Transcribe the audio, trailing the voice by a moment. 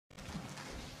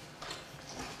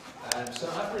So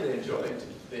I've really enjoyed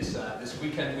this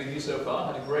weekend with you so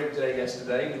far. Had a great day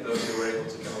yesterday with those who were able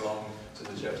to come along to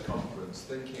the church conference,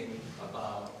 thinking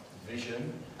about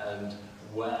vision and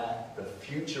where the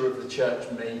future of the church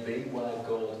may be, where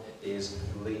God is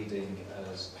leading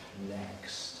us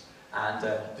next. And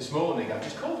this morning I've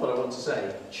just called what I want to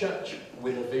say, Church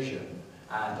with a Vision.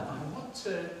 And I want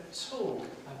to talk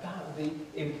about the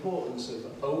importance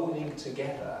of owning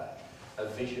together a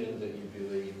vision that you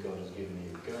believe God has given you.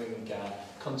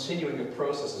 Continuing a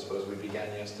process, I suppose, we began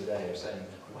yesterday of saying,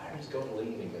 where is God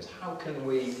leading us? How can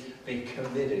we be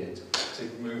committed to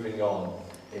moving on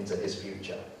into His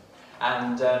future?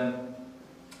 And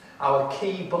our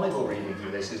key Bible reading for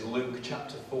this is Luke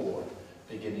chapter 4,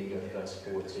 beginning at verse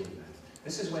 14.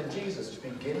 This is when Jesus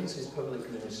begins his public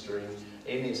ministry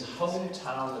in his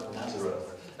hometown of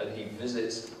Nazareth, and he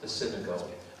visits the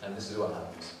synagogue. And this is what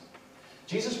happens.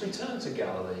 Jesus returned to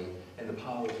Galilee in the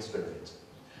power of the Spirit,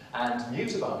 and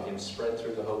news about him spread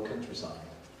through the whole countryside.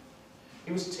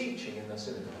 He was teaching in their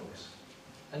synagogues,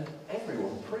 and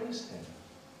everyone praised him.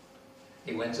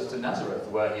 He went up to Nazareth,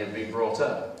 where he had been brought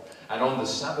up, and on the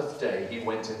Sabbath day he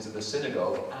went into the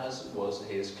synagogue, as was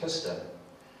his custom.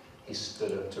 He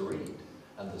stood up to read,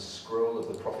 and the scroll of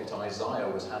the prophet Isaiah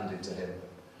was handed to him.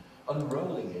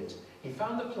 Unrolling it, he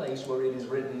found the place where it is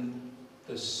written,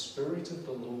 "The Spirit of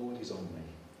the Lord is on me,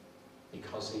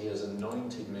 because he has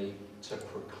anointed me to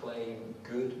proclaim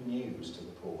good news to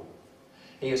the poor.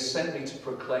 He has sent me to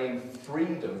proclaim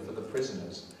freedom for the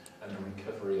prisoners and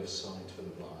recovery of sight for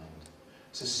the blind,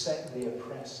 to set the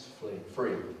oppressed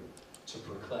free, to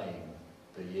proclaim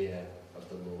the year of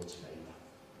the Lord's favour."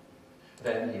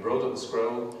 Then he rolled up the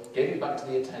scroll, gave it back to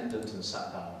the attendant, and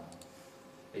sat down.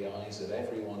 The eyes of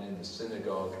everyone in the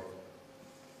synagogue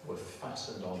were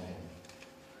fastened on him.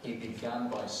 He began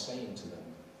by saying to them,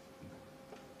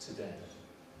 "Today,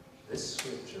 this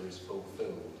scripture is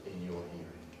fulfilled in your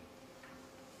hearing."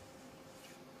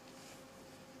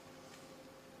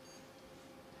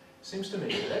 It seems to me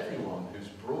that everyone who's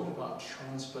brought about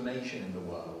transformation in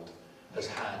the world has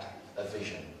had a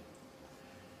vision.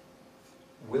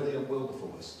 William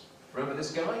Wilberforce, remember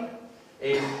this guy?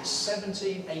 In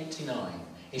 1789,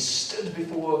 he stood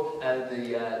before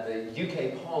the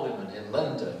UK Parliament in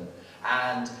London,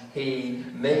 and he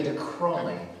made a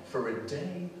cry for a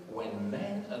day when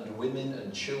men and women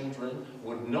and children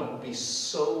would not be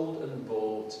sold and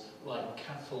bought like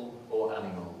cattle or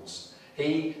animals.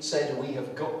 He said, we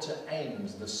have got to end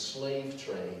the slave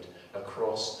trade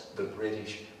across the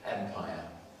British Empire.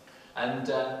 And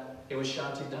it was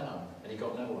shouted down, and he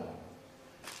got nowhere.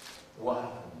 What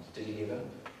happened? Did he give up?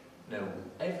 No.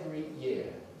 Every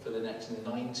year for the next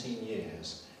 19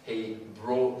 years, he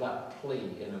brought that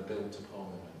plea in a bill to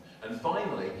Parliament. And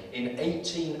finally, in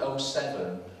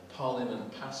 1807,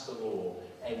 Parliament passed a law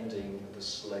ending the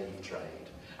slave trade.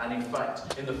 And in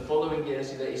fact, in the following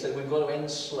years, he said, we've got to end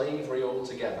slavery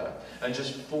altogether. And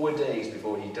just 4 days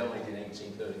before he died in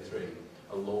 1833,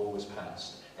 a law was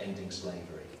passed ending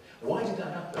slavery. Why did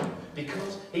that happen?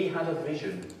 Because he had a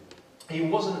vision. He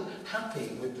wasn't happy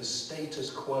with the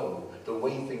status quo, the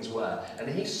way things were. And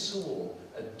he saw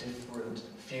a different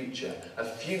future. A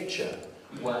future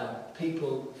where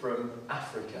people from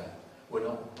Africa were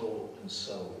not bought and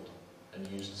sold and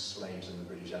used as slaves in the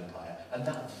British Empire. And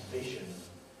that vision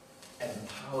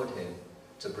empowered him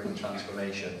to bring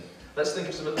transformation. Let's think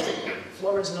of some other people.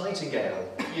 Florence Nightingale,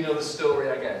 you know the story,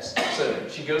 I guess. So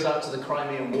she goes out to the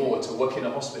Crimean War to work in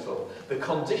a hospital. The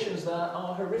conditions there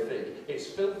are horrific. It's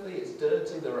filthy, it's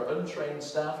dirty, there are untrained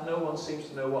staff, no one seems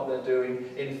to know what they're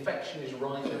doing. Infection is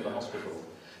rife in the hospital.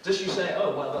 Does she say,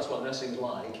 oh, well, that's what nursing's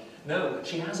like? No,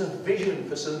 she has a vision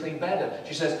for something better.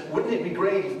 She says, wouldn't it be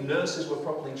great if nurses were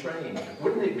properly trained?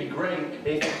 Wouldn't it be great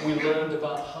if we learned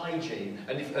about hygiene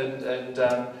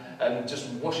and just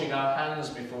washing our hands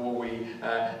before we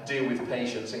deal with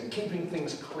patients and keeping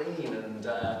things clean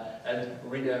and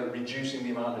reducing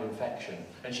the amount of infection?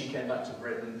 And she came back to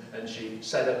Britain and she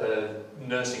set up a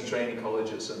nursing training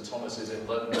college at St Thomas's in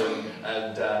London,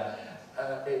 and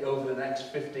over the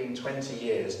next 15, 20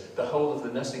 years, the whole of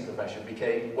the nursing profession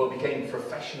became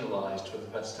professionalised for the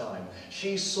first time.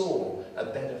 She saw a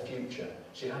better future.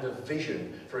 She had a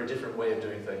vision for a different way of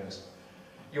doing things.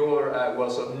 Your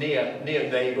sort of near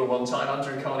neighbour one time,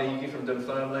 Andrew Carnegie from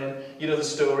Dunfermline, you know the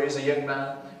story. As a young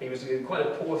man, he was in quite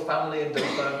a poor family in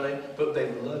Dunfermline, but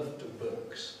they loved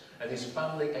books. And his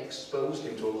family exposed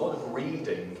him to a lot of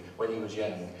reading when he was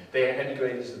young. They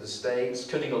emigrated to the States.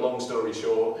 Cutting a long story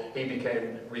short, he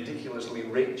became ridiculously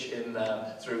rich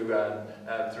through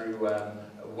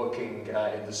working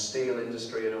in the steel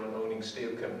industry and owning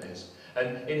steel companies.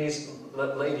 And in his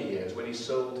later years, when he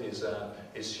sold his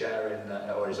share in,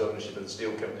 or his ownership of the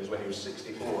steel companies when he was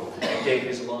 64, and gave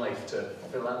his life to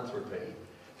philanthropy,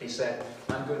 he said,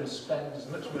 I'm going to spend as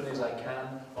much money as I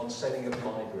can on setting up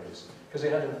libraries. Because he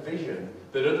had a vision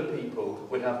that other people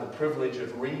would have the privilege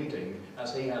of reading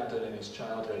as he had done in his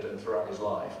childhood and throughout his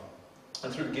life.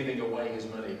 And through giving away his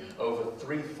money, over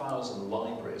 3,000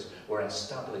 libraries were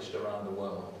established around the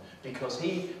world. Because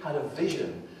he had a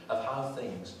vision of how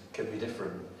things could be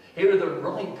different. Here are the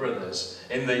Wright brothers.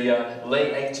 In the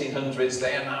late 1800s,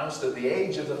 they announced that the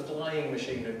age of the flying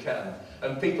machine had come.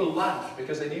 And people laughed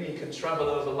because they knew you could travel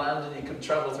over land and you could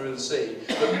travel through the sea.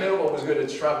 But no one was going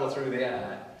to travel through the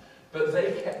air. But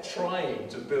they kept trying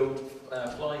to build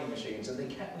flying machines and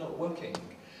they kept not working.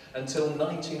 Until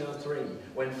 1903,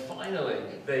 when finally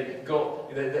they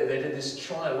did this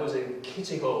trial, was it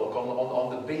Kitty Hawk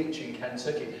on the beach in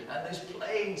Kentucky, and this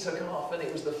plane took off, and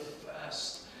it was the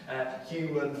first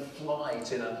human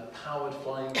flight in a powered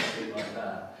flying machine like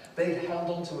that. They'd held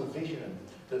on to a vision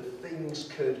that things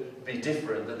could be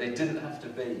different, that they didn't have to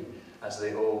be as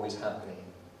they always had been.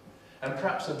 And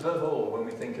perhaps above all, when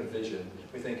we think of vision,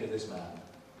 we think of this man,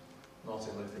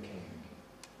 Martin Luther King,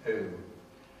 who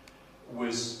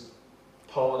was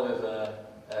part of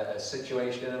a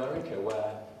situation in America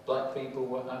where black people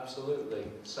were absolutely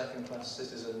second-class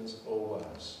citizens or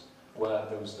worse, where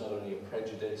there was not only a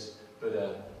prejudice but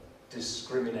a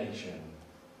discrimination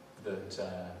that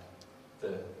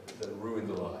ruined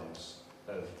the lives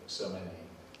of so many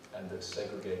and that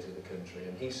segregated the country.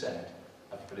 And he said,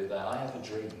 I've put it there, I have a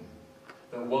dream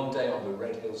that one day on the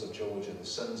red hills of Georgia, the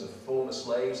sons of former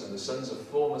slaves and the sons of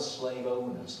former slave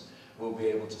owners will be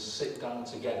able to sit down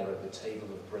together at the table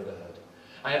of brotherhood.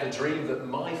 I have a dream that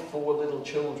my 4 little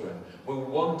children will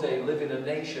one day live in a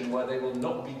nation where they will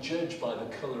not be judged by the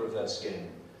colour of their skin,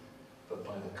 but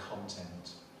by the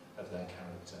content of their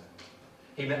character.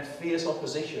 He met fierce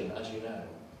opposition, as you know,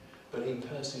 but he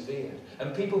persevered.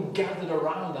 And people gathered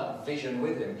around that vision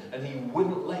with him, and he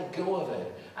wouldn't let go of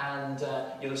it. And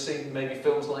you'll have seen maybe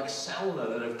films like Selma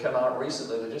that have come out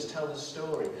recently that just tell the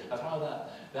story of how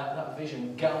that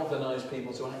vision galvanised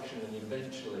people to action, and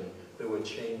eventually there were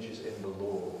changes in the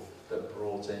law that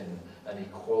brought in an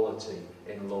equality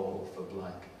in law for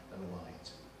black and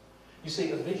white. You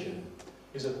see, a vision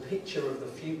is a picture of the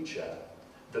future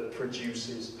that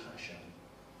produces passion.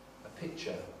 A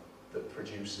picture that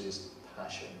produces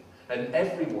passion. And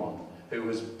everyone who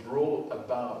has brought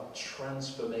about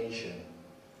transformation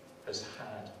has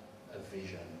had a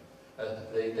vision.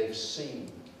 They've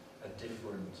seen a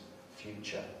different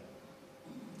future.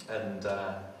 And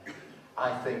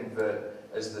I think that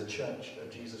as the Church of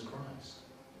Jesus Christ,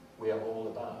 we are all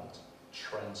about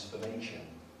transformation.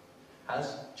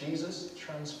 Has Jesus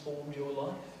transformed your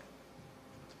life?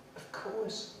 Of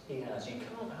course he has. You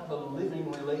can't have a living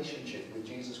relationship with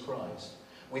Jesus Christ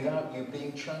without you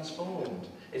being transformed.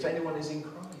 If anyone is in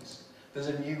Christ, there's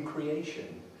a new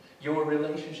creation. Your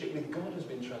relationship with God has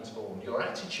been transformed. Your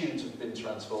attitudes have been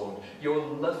transformed. Your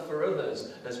love for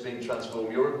others has been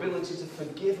transformed. Your ability to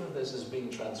forgive others has been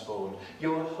transformed.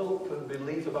 Your hope and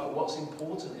belief about what's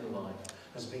important in life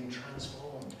has been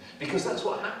transformed. Because that's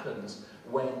what happens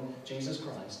when Jesus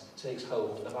Christ takes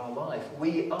hold of our life.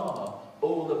 We are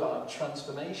all about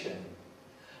transformation.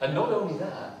 And not only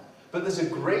that, but there's a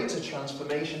greater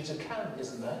transformation to come,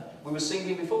 isn't there? We were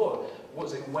singing before, what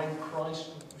was it? When Christ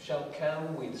shall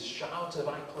come with shout of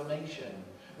acclamation.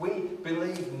 We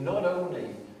believe not only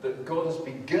that God has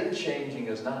begun changing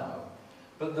us now,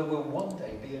 but there will one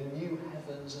day be a new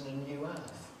heavens and a new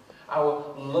earth. Our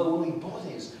lowly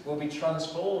bodies will be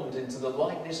transformed into the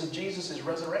likeness of Jesus'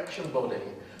 resurrection body.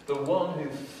 The one who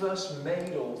first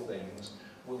made all things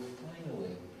will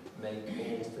finally make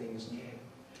all things new.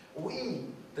 We,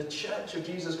 the Church of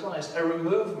Jesus Christ, are a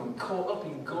movement caught up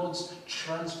in God's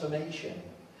transformation.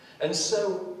 And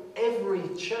so every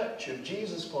Church of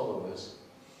Jesus followers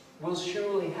will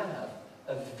surely have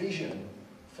a vision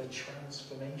for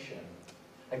transformation.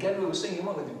 Again, we were singing,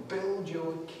 what, build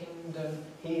your kingdom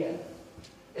here.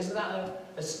 Isn't that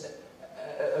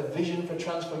a vision for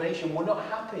transformation? We're not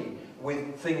happy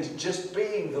with things just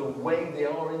being the way they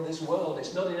are in this world.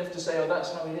 It's not enough to say, oh,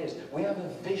 that's how it is. We have a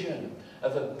vision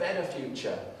of a better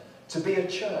future, to be a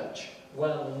church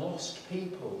where lost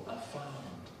people are found,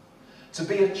 to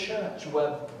be a church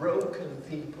where broken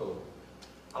people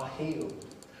are healed,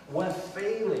 where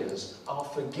failures are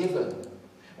forgiven,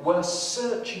 where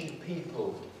searching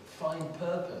people find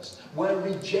purpose, where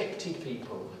rejected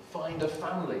people find a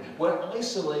family, where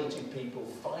isolated people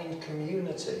find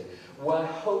community, where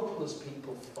hopeless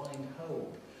people find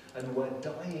hope, and where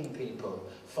dying people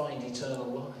find eternal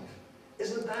life.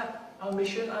 Isn't that our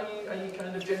mission? Are you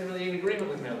kind of generally in agreement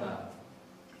with me on that?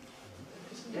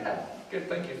 Yeah, good,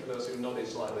 thank you for those who nodded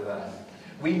slightly there.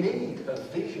 We need a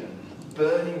vision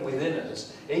burning within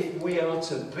us if we are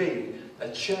to be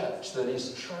a church that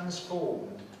is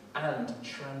transformed and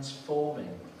transforming.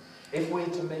 If we're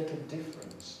to make a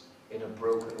difference in a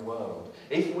broken world.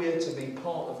 If we're to be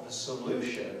part of the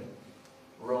solution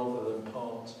rather than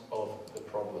part of the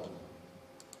problem.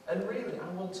 And really,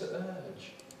 I want to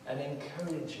urge and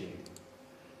encourage you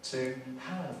to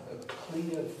have a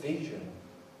clear vision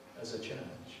as a church.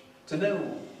 To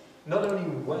know not only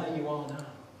where you are now,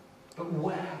 but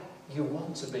where you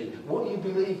want to be. What you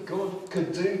believe God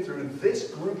could do through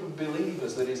this group of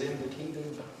believers that is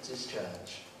Inverkeithing Baptist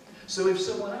Church. So if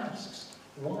someone asks,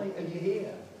 why are you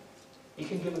here? You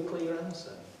can give a clear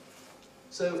answer.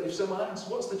 So if someone asks,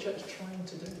 what's the church trying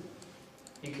to do?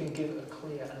 You can give a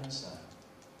clear answer.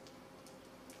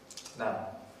 Now,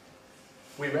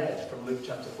 we read from Luke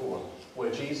chapter 4,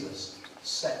 where Jesus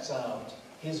sets out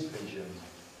his vision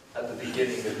at the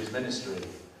beginning of his ministry.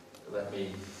 Let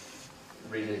me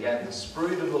read it again. The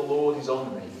Spirit of the Lord is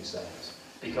on me, he says,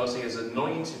 because he has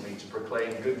anointed me to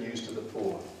proclaim good news to the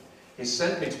poor. He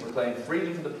sent me to proclaim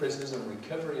freedom for the prisoners and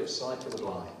recovery of sight for the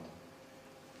blind,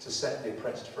 to set the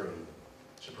oppressed free,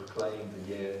 to proclaim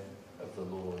the year of the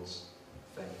Lord's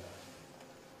favour.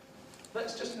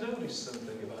 Let's just notice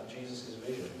something about Jesus'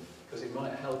 vision, because it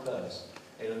might help us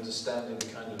in understanding the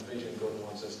kind of vision God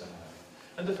wants us to have.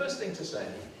 And the first thing to say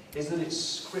is that it's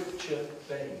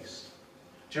scripture-based.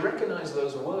 Do you recognise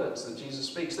those words that Jesus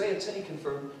speaks? They are taken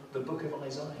from the book of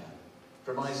Isaiah,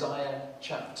 from Isaiah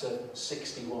chapter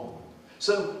 61.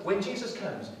 So when Jesus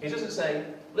comes, he doesn't say,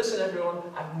 listen everyone,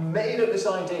 I've made up this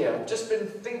idea, I've just been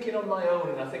thinking on my own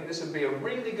and I think this would be a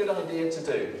really good idea to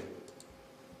do.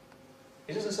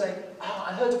 He doesn't say, oh,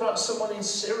 I heard about someone in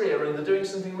Syria and they're doing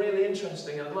something really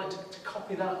interesting and I'd like to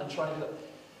copy that and try and do that.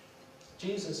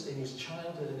 Jesus, in his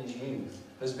childhood and his youth,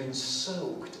 has been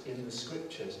soaked in the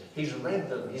scriptures. He's read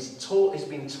them, he's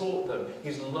been taught them,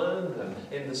 he's learned them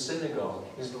in the synagogue,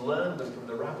 he's learned them from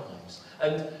the rabbis.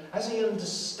 And as he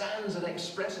understands and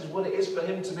expresses what it is for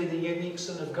him to be the unique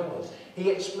Son of God, he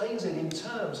explains it in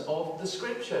terms of the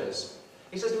scriptures.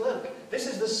 He says, look, this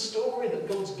is the story that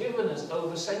God's given us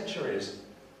over centuries.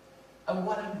 And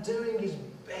what I'm doing is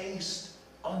based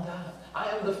on that. I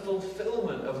am the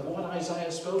fulfillment of what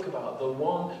Isaiah spoke about, the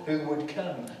one who would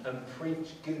come and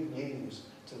preach good news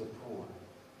to the poor.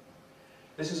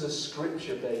 This is a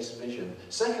scripture-based vision.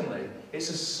 Secondly, it's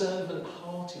a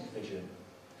servant-hearted vision.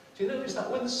 Do you notice that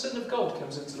when the Son of God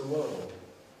comes into the world,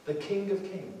 the King of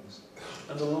Kings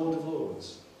and the Lord of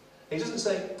Lords, he doesn't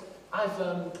say,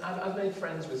 I've made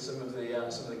friends with some of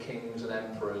the kings and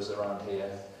emperors around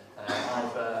here.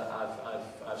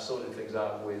 I've sorted things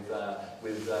out with the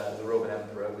Roman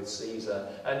Emperor, with Caesar,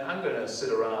 and I'm going to sit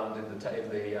around in the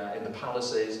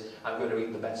palaces. I'm going to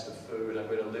eat the best of food. I'm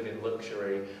going to live in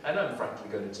luxury, and I'm frankly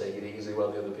going to take it easy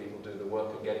while the other people do the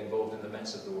work and get involved in the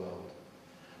mess of the world.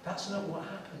 That's not what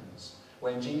happens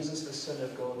when Jesus, the Son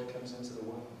of God, comes into the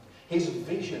world. His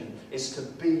vision is to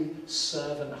be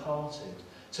servant-hearted,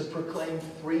 to proclaim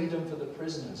freedom for the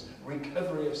prisoners,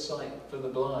 recovery of sight for the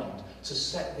blind, to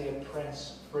set the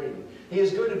oppressed free. He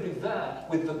is going to be there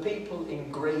with the people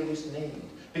in greatest need,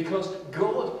 because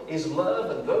God is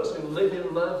love, and those who live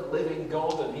in love live in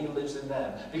God, and he lives in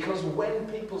them. Because when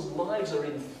people's lives are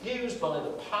infused by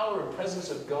the power and presence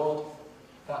of God,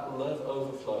 that love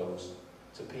overflows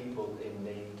to people in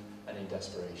need and in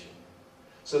desperation.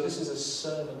 So this is a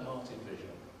servant-hearted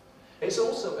vision. It's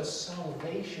also a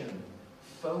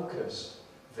salvation-focused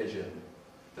vision.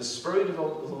 The Spirit of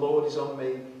the Lord is on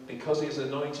me because he has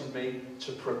anointed me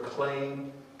to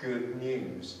proclaim good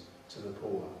news to the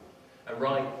poor. And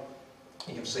right,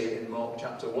 you can see it in Mark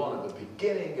chapter 1 at the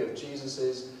beginning of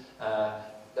Jesus'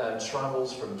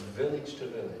 travels from village to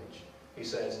village. He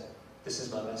says, this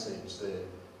is my message,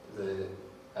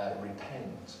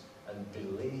 repent and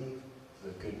believe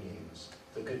the good news.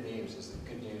 The good news is the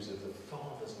good news of the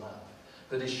Father's love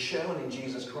that is shown in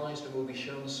Jesus Christ and will be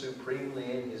shown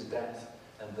supremely in his death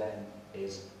and then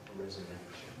his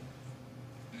resurrection.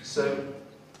 So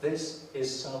this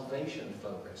is salvation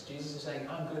focused. Jesus is saying,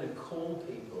 I'm going to call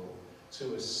people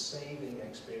to a saving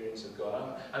experience of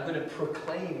God. I'm going to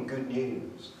proclaim good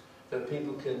news that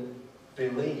people can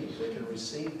believe, they can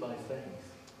receive by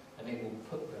faith, and it will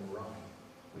put them right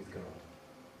with God.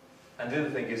 And the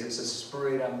other thing is, it's a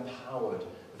Spirit-empowered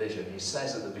vision. He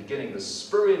says at the beginning, the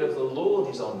Spirit of the Lord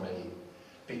is on me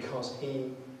because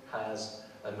he has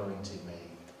anointed me.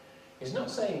 He's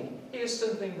not saying, here's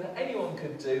something that anyone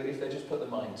could do if they just put their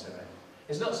mind to it.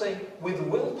 He's not saying, with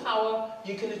willpower,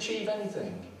 you can achieve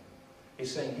anything.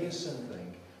 He's saying, here's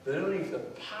something that only if the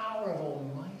power of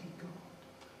Almighty God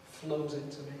flows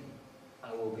into me,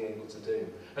 I will be able to do.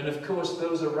 And of course,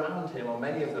 those around him, or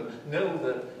many of them, know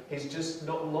that he's just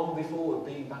not long before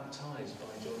being baptized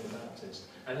by John the Baptist.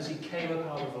 And as he came up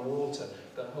out of the water,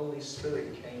 the Holy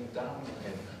Spirit came down on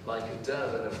him like a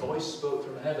dove, and a voice spoke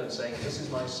from heaven saying, this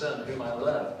is my Son, whom I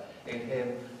love. In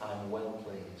him I'm well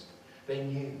pleased. They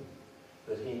knew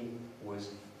that he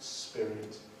was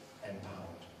Spirit empowered.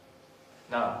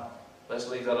 Now, let's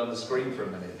leave that on the screen for a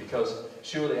minute, because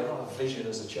surely our vision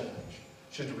as a church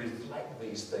should reflect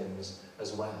these things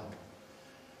as well.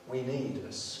 We need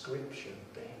a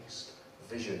scripture-based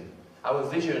vision. Our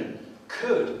vision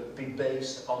could be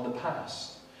based on the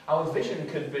past. Our vision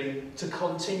could be to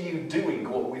continue doing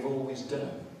what we've always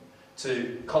done.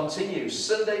 To continue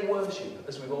Sunday worship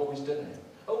as we've always done it.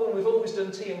 Oh, and we've always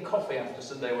done tea and coffee after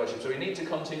Sunday worship, so we need to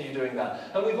continue doing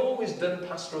that. And we've always done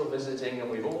pastoral visiting, and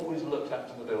we've always looked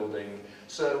after the building.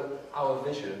 So our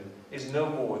vision is no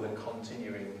more than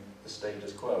continuing the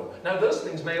status quo. Now, those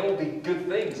things may all be good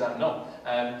things. I'm not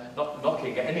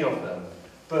knocking any of them.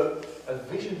 But a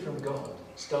vision from God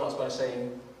starts by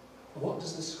saying, what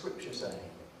does the Scripture say?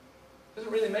 It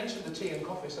doesn't really mention the tea and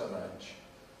coffee so much.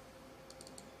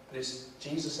 But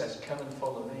Jesus says, come and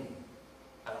follow me,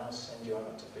 and I'll send you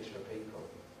out to fish for people.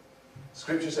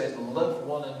 Scripture says, love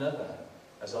one another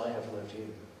as I have loved you.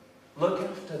 Look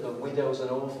after the widows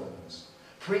and orphans.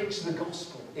 Preach the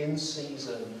gospel in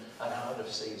season and out of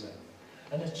season.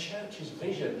 And a church's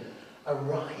vision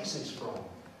arises from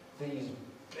these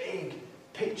big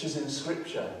pictures in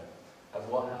Scripture of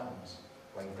what happens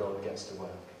when God gets to work.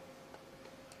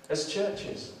 As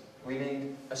churches, we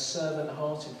need a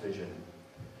servant-hearted vision.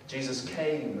 Jesus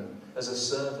came as a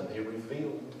servant. He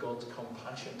revealed God's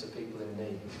compassion to people in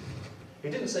need. He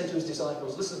didn't say to his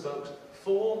disciples, listen folks,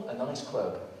 form a nice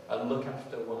club and look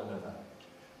after one another.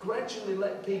 Gradually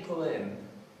let people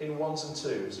in ones and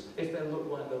twos, if they look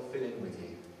like they'll fit in with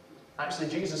you. Actually,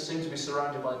 Jesus seemed to be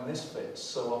surrounded by misfits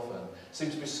so often.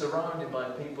 Seemed to be surrounded by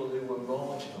people who were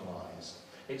marginalised.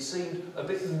 It seemed a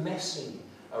bit messy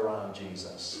around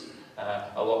Jesus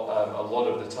a lot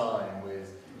of the time,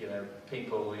 with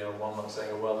people, one might saying,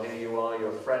 oh, well, here you are,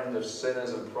 you're a friend of sinners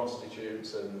and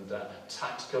prostitutes and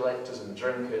tax collectors and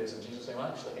drunkards. And Jesus saying, well,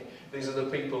 actually, these are the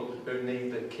people who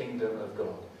need the kingdom of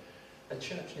God. A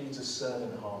church needs a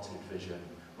servant-hearted vision,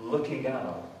 looking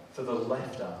out for the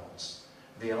left outs,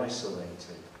 the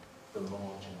isolated, the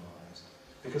marginalised.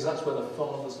 Because that's where the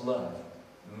Father's love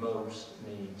most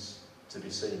needs to be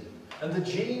seen. And the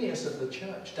genius of the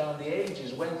church down the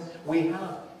ages, when we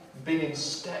have been in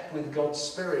step with God's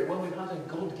Spirit, when we've had a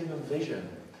God-given vision,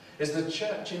 is the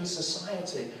church in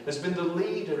society has been the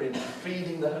leader in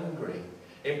feeding the hungry,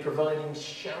 in providing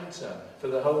shelter for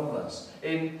the homeless,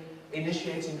 in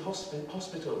initiating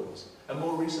hospitals, and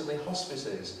more recently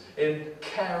hospices, in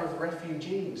care of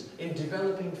refugees, in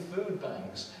developing food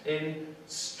banks, in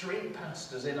street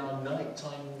pastors in our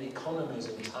nighttime economies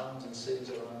in towns and cities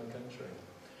around the country.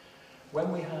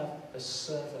 When we have a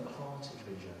servant-hearted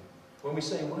vision, when we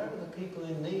say, where are the people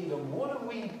in need, and what are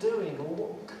we doing, or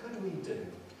what could we do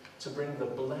to bring the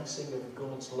blessing of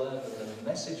God's love and the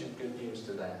message of good news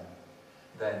to them,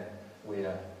 then we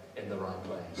are in the right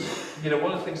place.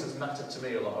 One of the things that's mattered to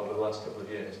me a lot over the last couple of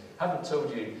years, I haven't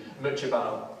told you much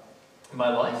about my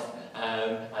life.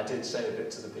 I did say a bit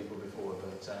to the people before,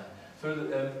 but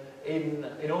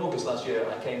in August last year,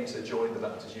 I came to join the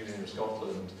Baptist Union of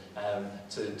Scotland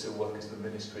to work as the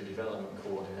Ministry Development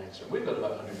Coordinator. We've got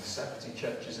about 170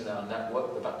 churches in our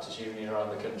network, the Baptist Union around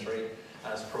the country,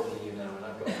 as probably you know, and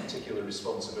I've got a particular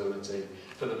responsibility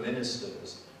for the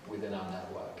ministers within our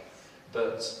network.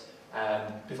 But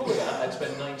before that, I'd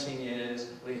spent 19 years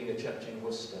leading a church in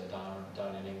Worcester,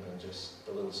 down in England, just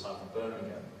a little south of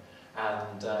Birmingham.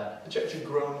 And the church had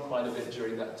grown quite a bit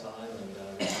during that time,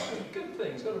 and good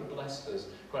things, God had blessed us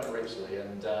quite richly.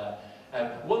 And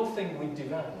one thing we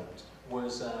developed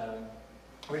was,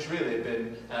 which really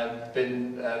had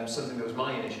been something that was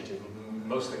my initiative.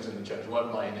 Most things in the church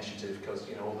weren't my initiative, because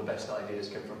all the best ideas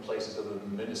come from places other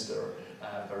than the minister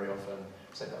very often.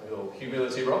 I say that with all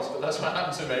humility, Ross, but that's what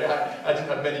happened to me. I didn't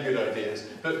have many good ideas.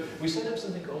 But we set up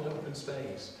something called Open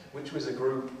Space, which was a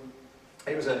group.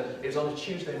 It was on a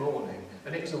Tuesday morning,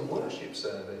 and it was a worship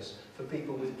service for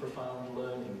people with profound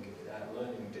learning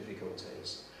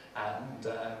difficulties. And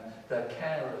their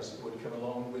carers would come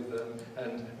along with them,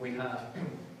 and we have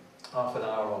half an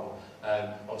hour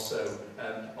or so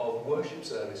of worship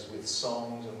service with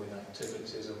songs and with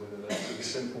activities and with a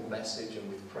simple message and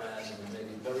with prayers, and we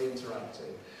made it very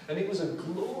interactive. And it was a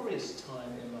glorious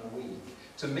time in my week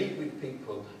to meet with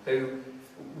people who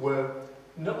were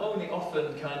not only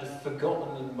often kind of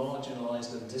forgotten and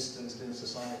marginalised and distanced in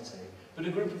society, but a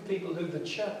group of people who the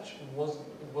church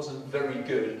wasn't very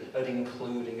good at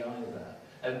including either.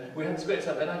 And we had to spend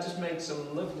time, and I just made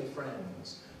some lovely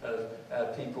friends of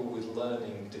people with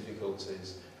learning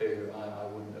difficulties who I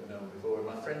wouldn't have known before. And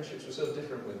my friendships were so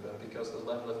different with them because the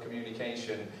level of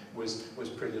communication was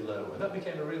pretty low. And that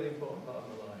became a really important part of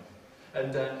my life.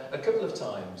 And a couple of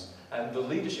times, the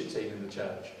leadership team in the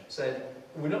church said,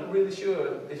 we're not really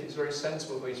sure if it's very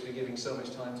sensible for you to be giving so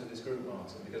much time to this group,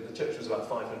 Martin, because the church was about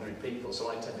 500 people, so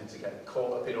I tended to get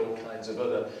caught up in all kinds of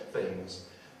other things.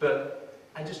 But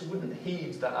I just wouldn't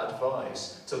heed that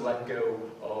advice to let go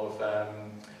of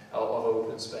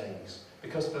open space.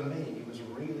 Because for me, it was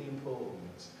really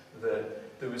important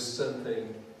that there was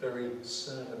something very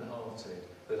servant-hearted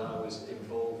that I was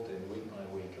involved in week by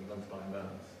week and month by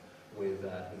month with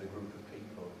a group of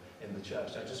people in the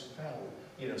church. I just felt,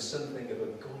 something of a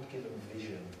God-given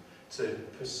vision to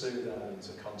pursue that and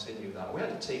to continue that. We had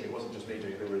a team, it wasn't just me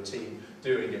doing it, there were a team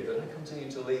doing it, but I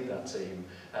continued to lead that team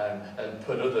and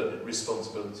put other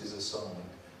responsibilities aside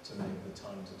to make the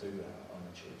time to do that on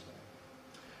a Tuesday.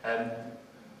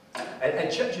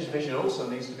 And church's vision also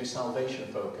needs to be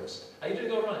salvation focused. Are you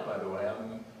doing all right, by the way?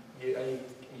 I'm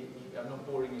not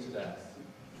boring you to death.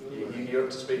 You're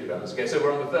up to speed about this. Okay, so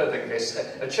we're on the third thing. Okay,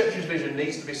 a church's vision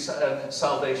needs to be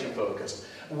salvation focused.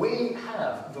 We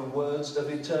have the words of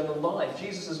eternal life.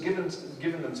 Jesus has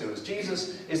given them to us.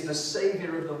 Jesus is the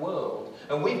Saviour of the world.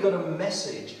 And we've got a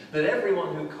message that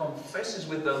everyone who confesses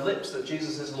with their lips that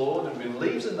Jesus is Lord and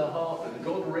believes in their heart that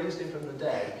God raised him from the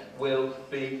dead will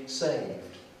be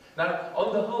saved. Now,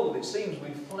 on the whole, it seems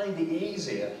we find it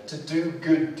easier to do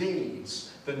good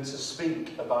deeds than to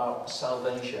speak about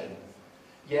salvation.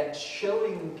 Yet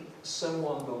showing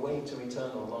someone the way to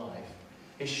eternal life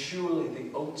is surely the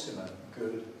ultimate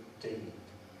good deed.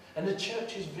 And the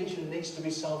church's vision needs to be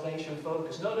salvation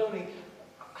focused. Not only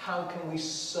how can we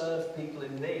serve people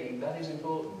in need, that is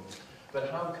important, but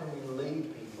how can we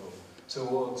lead people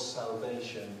towards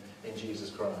salvation in Jesus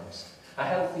Christ. A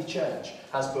healthy church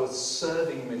has both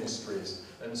serving ministries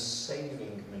and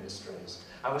saving ministries.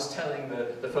 I was telling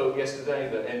the folk yesterday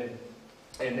that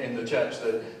in the church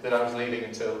that I was leading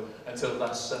until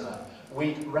last summer,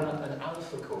 we ran an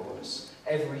Alpha course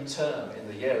every term in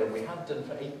the year, and we had done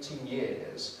for 18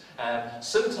 years.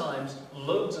 Sometimes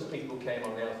loads of people came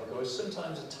on the Alpha course,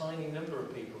 sometimes a tiny number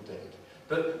of people did.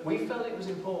 But we felt it was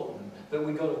important that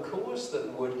we got a course that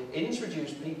would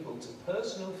introduce people to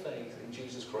personal faith in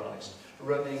Jesus Christ,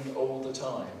 running all the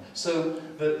time. So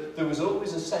that there was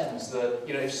always a sense that,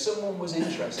 if someone was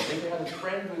interested, if we had a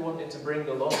friend we wanted to bring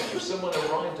along, if someone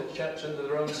arrived at church under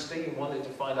their own steam, wanted to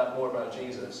find out more about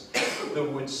Jesus, there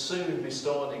would soon be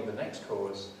starting the next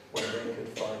course when they could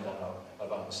find out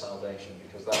about salvation,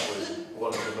 because that was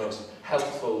one of the most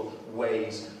helpful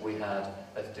ways we had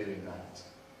of doing that.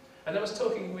 And I was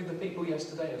talking with the people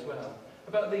yesterday as well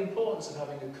about the importance of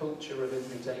having a culture of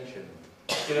invitation.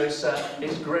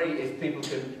 It's great if people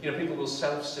can, people will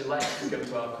self-select to come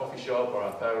to our coffee shop or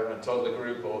our parent and toddler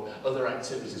group or other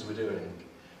activities we're doing.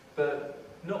 But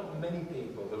not many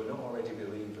people who are not already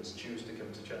believers choose to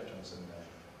come to church on Sunday.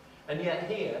 And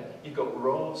yet here, you've got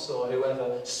Ross or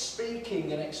whoever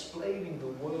speaking and explaining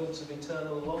the words of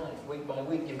eternal life week by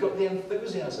week. You've got the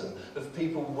enthusiasm of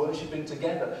people worshipping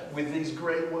together with these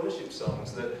great worship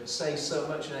songs that say so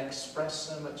much and express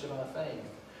so much of our faith.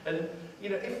 And,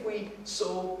 if we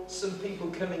saw some people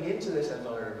coming into this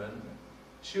environment,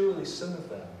 surely some of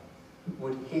them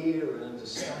would hear and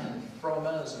understand from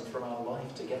us and from our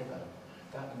life together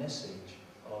that message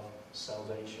of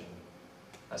salvation.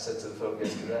 I said to the folk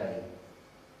yesterday,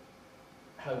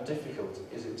 how difficult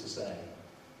is it to say,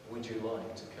 would you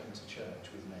like to come to church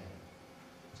with me?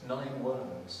 It's 9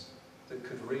 words that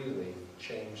could really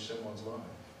change someone's life.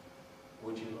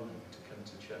 Would you like to come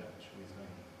to church with me?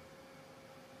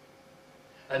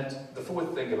 And the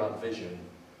fourth thing about vision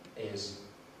is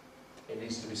it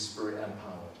needs to be Spirit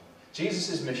empowered.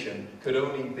 Jesus' mission could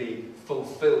only be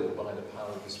fulfilled by the power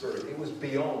of the Spirit. It was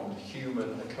beyond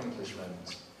human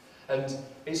accomplishment. And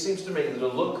it seems to me that a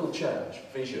local church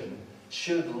vision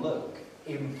should look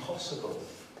impossible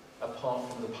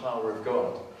apart from the power of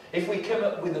God. If we come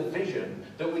up with a vision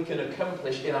that we can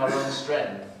accomplish in our own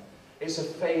strength, it's a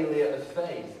failure of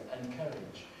faith and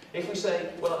courage. If we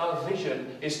say, well, our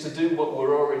vision is to do what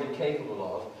we're already capable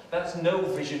of, that's no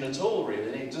vision at all,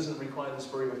 really, and it doesn't require the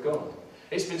Spirit of God.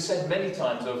 It's been said many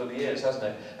times over the years, hasn't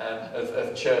it,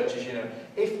 of churches,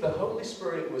 if the Holy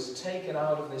Spirit was taken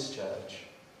out of this church,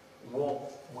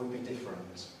 what would be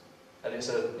different? And it's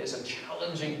a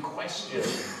challenging question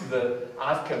that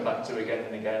I've come back to again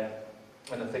and again.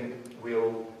 and I think we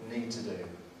all need to do.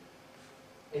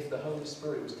 If the Holy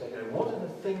Spirit was taken away, what are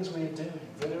the things we're doing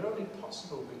that are only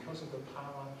possible because of the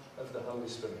power of the Holy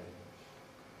Spirit?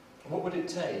 What would it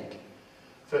take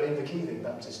for Inverkeithing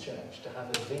Baptist Church to have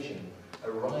a vision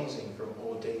arising from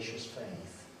audacious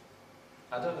faith?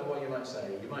 I don't know what you might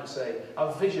say. You might say,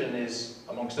 our vision is,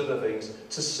 amongst other things,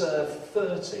 to serve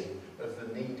 30 of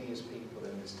the neediest people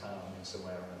in this town in some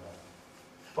way or another.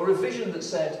 Or a vision that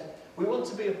said, we want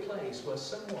to be a place where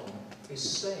someone is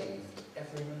saved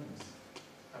every month.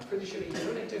 I'm pretty sure you can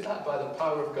only do that by the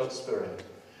power of God's Spirit.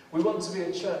 We want to be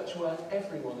a church where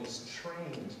everyone is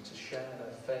trained to share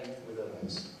their faith with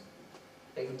others.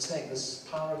 It would take the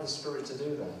power of the Spirit to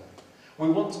do that. We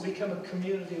want to become a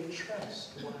community of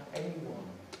trust where anyone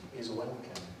is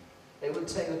welcome. It would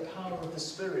take the power of the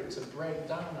Spirit to break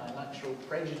down our natural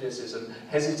prejudices and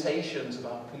hesitations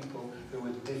about people who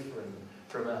are different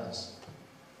from us.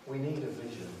 We need a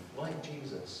vision, like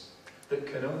Jesus, that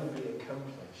can only be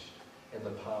accomplished in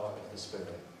the power of the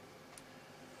Spirit.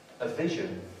 A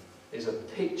vision is a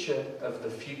picture of the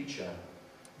future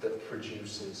that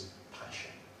produces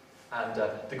passion. And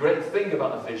the great thing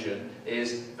about a vision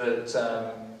is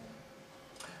that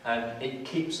it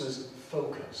keeps us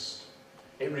focused.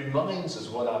 It reminds us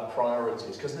what our priority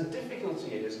is. Because the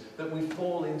difficulty is that we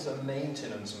fall into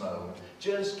maintenance mode,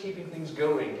 just keeping things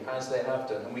going as they have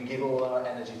done, and we give all our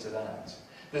energy to that.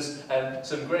 There's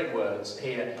some great words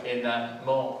here in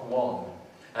Mark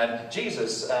 1.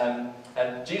 Jesus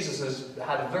has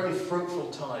had a very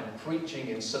fruitful time preaching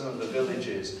in some of the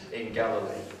villages in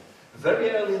Galilee.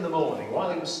 Very early in the morning, while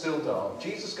it was still dark,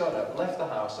 Jesus got up, left the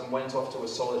house, and went off to a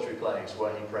solitary place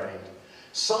where he prayed.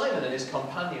 Simon and his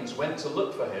companions went to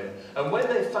look for him, and when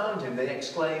they found him, they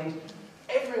exclaimed,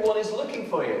 "Everyone is looking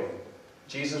for you."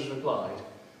 Jesus replied,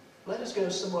 "Let us go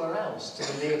somewhere else to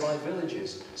the nearby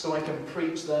villages, so I can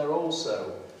preach there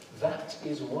also. That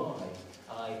is why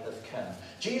I have come."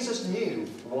 Jesus knew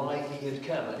why he had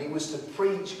come, and it was to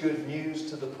preach good news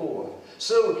to the poor.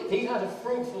 So he had a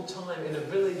fruitful time in a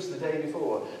village the day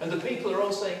before, and the people are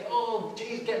all saying, "Oh,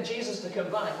 get Jesus to come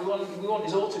back. We want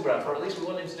his autograph, or at least we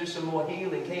want him to do some more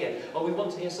healing here, or we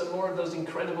want to hear some more of those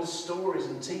incredible stories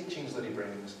and teachings that he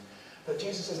brings." But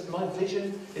Jesus says, my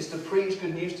vision is to preach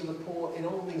good news to the poor in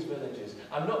all these villages.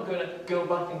 I'm not going to go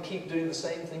back and keep doing the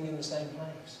same thing in the same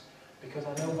place, because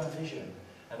I know my vision.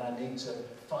 And I need to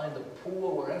find the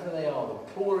poor wherever they are, the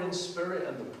poor in spirit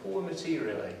and the poor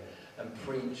materially, and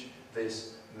preach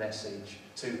this message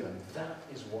to them. That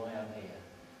is why I'm here.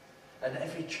 And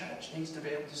every church needs to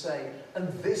be able to say,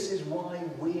 and this is why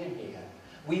we're here.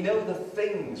 We know the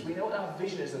things, we know what our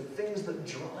vision is, the things that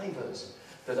drive us,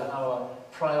 that are our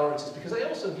priorities, because they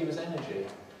also give us energy.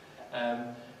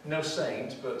 No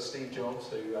saint, but Steve Jobs,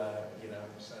 who,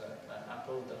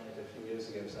 Apple died a few years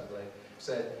ago, sadly,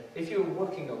 said, if you're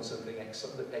working on something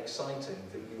exciting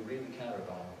that you really care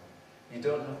about, you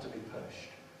don't have to be pushed.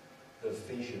 The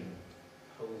vision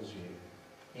pulls you.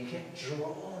 You get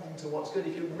drawn into what's good.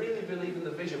 If you really believe in the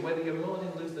vision, whether you're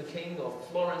Martin Luther King or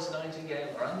Florence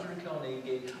Nightingale or Andrew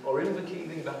Carnegie or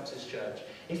Inverkeithing Baptist Church,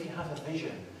 if you have a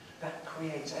vision, that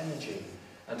creates energy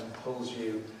and pulls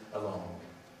you along.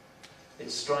 It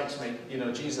strikes me,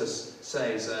 Jesus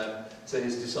says to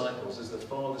his disciples, as the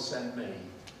Father sent me,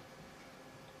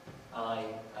 I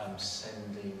am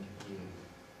sending you.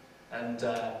 And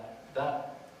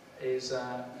that is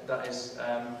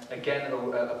again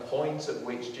a point at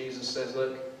which Jesus says,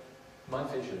 look, my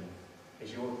vision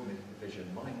is your vision.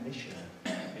 My mission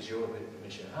is your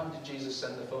mission. How did Jesus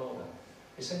send the Father?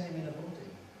 He sent him in a body.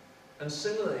 And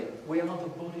similarly, we are the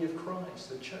body of Christ.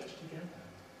 The church together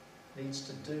needs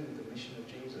to do the mission of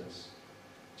Jesus.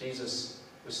 Jesus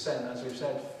was sent, as we've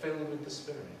said, filled with the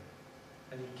Spirit.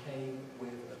 And he came with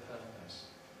a purpose.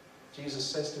 Jesus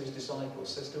says to his disciples,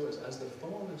 says to us, as the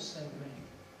Father sent me,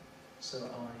 so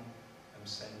I am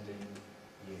sending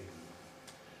you.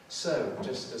 So,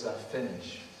 just as I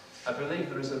finish, I believe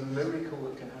there is a miracle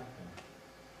that can happen.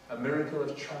 A miracle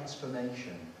of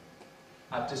transformation.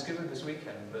 I've discovered this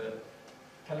weekend that,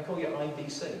 can I call you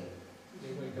IBC?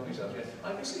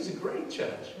 IBC is a great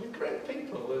church with great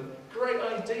people and great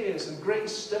ideas and great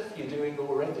stuff you're doing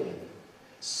already.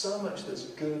 So much that's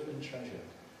good and treasured.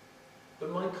 But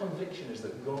my conviction is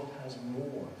that God has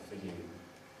more for you.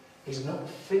 He's not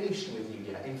finished with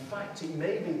you yet. In fact, it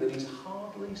may be that he's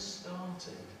hardly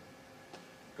started.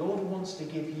 God wants to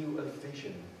give you a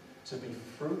vision to be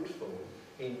fruitful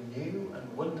in new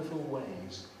and wonderful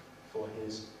ways for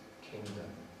his kingdom.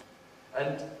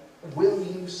 And will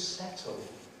you settle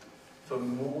for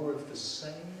more of the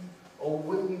same, or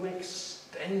will you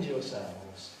extend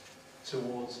yourselves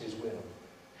towards his will?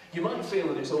 You might feel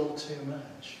that it's all too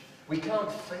much. We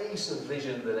can't face a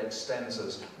vision that extends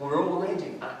us. We're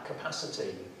already at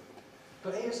capacity.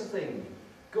 But here's the thing.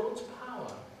 God's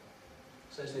power,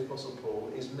 says the Apostle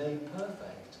Paul, is made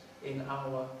perfect in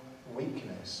our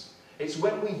weakness. It's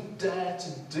when we dare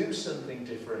to do something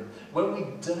different, when we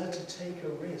dare to take a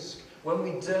risk, when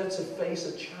we dare to face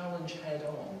a challenge head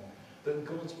on, that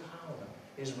God's power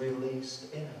is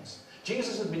released in us.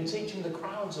 Jesus had been teaching the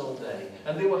crowds all day,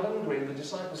 and they were hungry, and the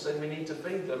disciples said, we need to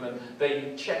feed them, and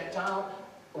they checked out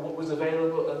what was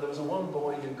available, and there was one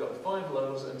boy who got 5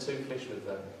 loaves and 2 fish with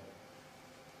them.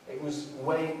 It was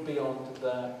way beyond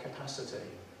their capacity.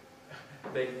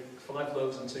 5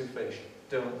 loaves and 2 fish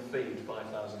don't feed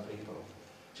 5,000 people.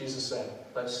 Jesus said,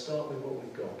 let's start with what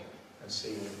we've got and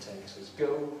see where it takes us.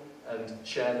 Go and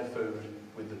share the food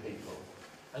with the people.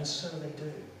 And so they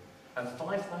do. And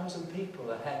 5,000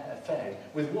 people are fed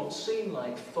with what seemed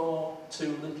like far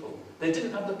too little. They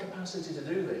didn't have the capacity to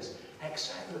do this,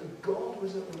 except that God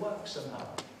was at work somehow.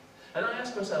 And I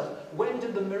asked myself, when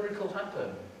did the miracle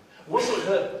happen? Was it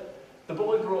that the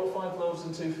boy brought 5 loaves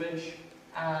and 2 fish,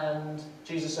 and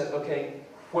Jesus said, okay,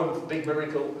 one big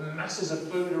miracle, masses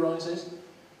of food arises?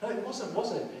 No, it wasn't,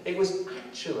 was it? It was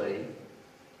actually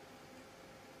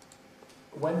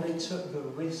when they took the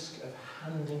risk of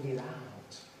handing it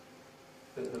out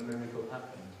that the miracle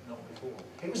happened, not before.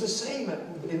 It was the same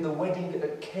in the wedding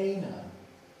at Cana.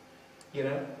 You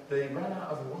know, they ran out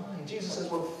of wine. Jesus says,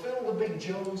 well, fill the big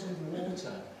jars with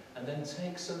water and then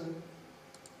take some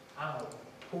out,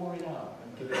 pour it out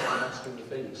and give it to the master of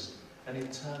the feast. And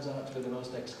it turns out to be the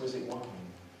most exquisite wine.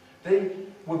 They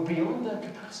were beyond their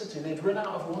capacity. They'd run out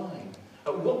of wine.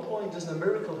 At what point does the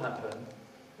miracle happen?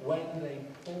 When they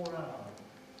pour out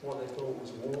what they thought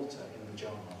was water in the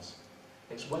jars.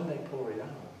 It's when they pour it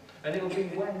out. And it will be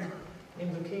when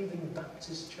Inverkeithing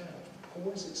Baptist Church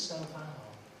pours itself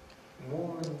out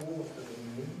more and more for the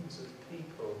needs of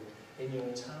people in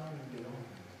your town and beyond,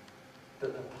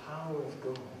 that the power of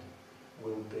God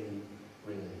will be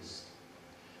released.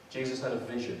 Jesus had a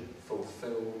vision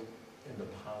fulfilled in the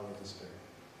power of the Spirit.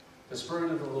 The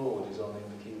Spirit of the Lord is on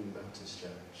Inverkeithing Baptist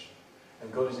Church,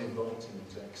 and God is inviting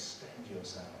you to extend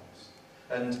yourselves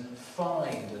and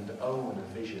find and own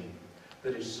a vision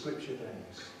that is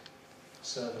Scripture-based,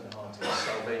 servant-hearted,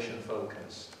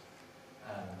 salvation-focused,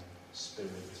 and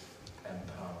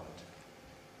Spirit-empowered.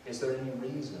 Is there any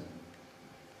reason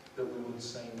that we would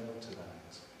say no to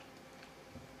that?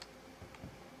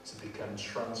 To become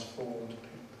transformed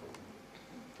people,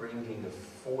 bringing a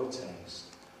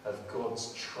foretaste of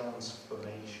God's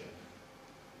transformation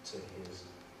to His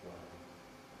world.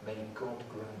 May God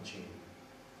grant you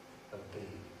a big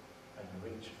and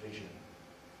rich vision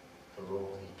for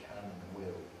all He can and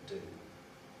will do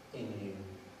in you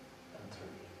and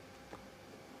through you.